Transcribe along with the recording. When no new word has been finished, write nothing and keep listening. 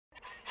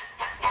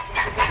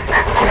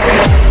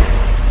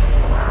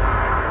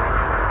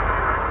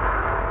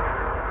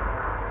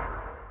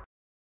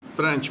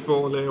French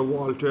pole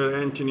vaulter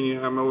Anthony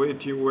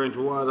Ammirati went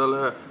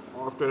viral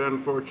after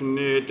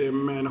unfortunate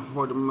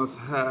manhood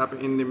mishap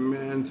in the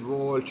men's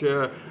vault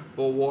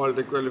for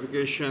vault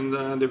qualifications.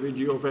 The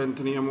video of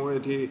Anthony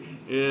Ammirati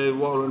is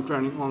viral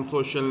trending on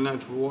social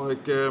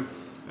network.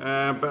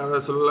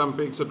 Paris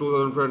Olympics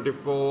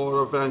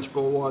 2024 French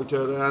pole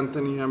vaulter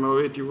Anthony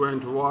Ammirati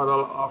went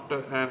viral after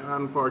an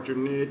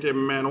unfortunate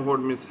manhood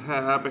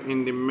mishap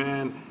in the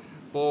men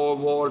pole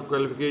vault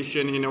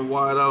qualification. In a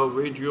viral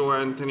video,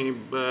 Anthony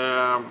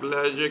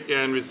bulge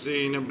can be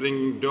seen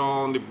bringing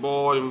down the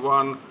ball in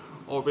one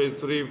of his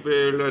three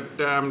failed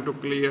attempts to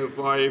clear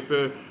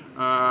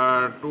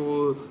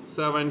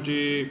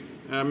 270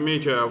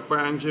 meter.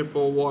 French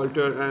pole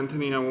vaulter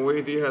Anthony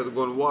Ammirati has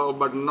gone viral,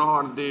 but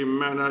not the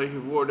manner he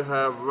would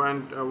have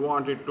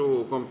wanted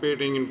to,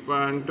 competing in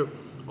front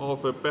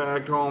of a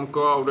packed home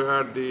crowd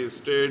at the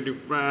Stade de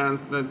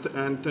France.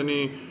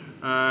 Anthony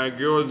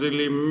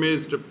Giozzilli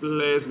missed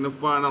place in the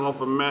final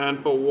of a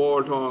man per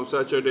vault on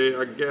Saturday,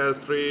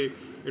 August 3.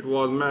 It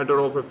was a matter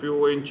of a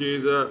few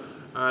inches.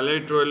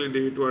 Literally,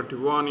 the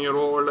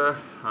 21-year-old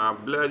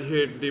bulge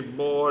hit the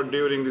ball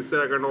during the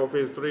second of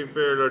his three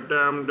failed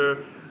attempts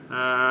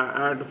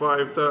at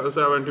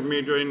 570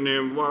 meters. In a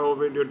viral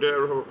video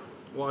that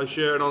was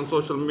shared on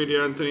social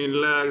media, Anthony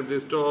lagged to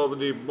stop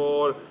the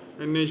ball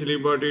initially,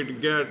 but it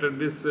got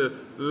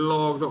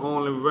dislodged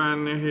only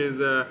when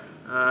his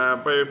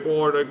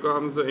pivot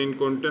comes in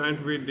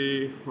contact with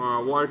the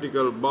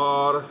vertical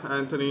bar.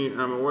 Anthony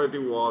Ammirati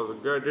was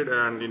gutted,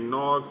 and the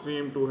knock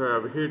seemed to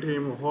have hit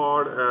him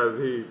hard as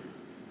he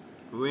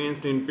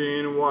winced in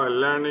pain while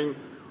landing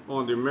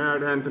on the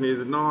mat. Anthony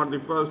is not the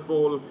first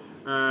pole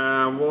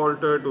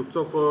vaulter to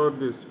suffer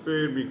this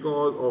fate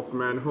because of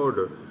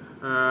manhood.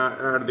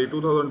 At the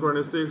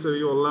 2026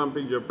 Rio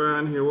Olympics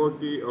Japan,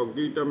 Hiroki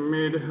Ogita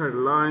made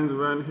headlines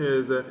when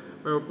his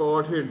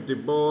pivot hit the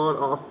bar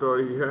after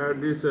he had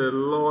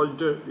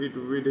dislodged it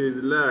with his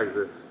legs.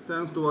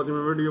 Thanks to watching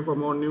my video. For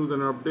more news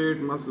and updates,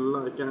 must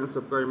like and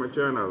subscribe my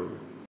channel.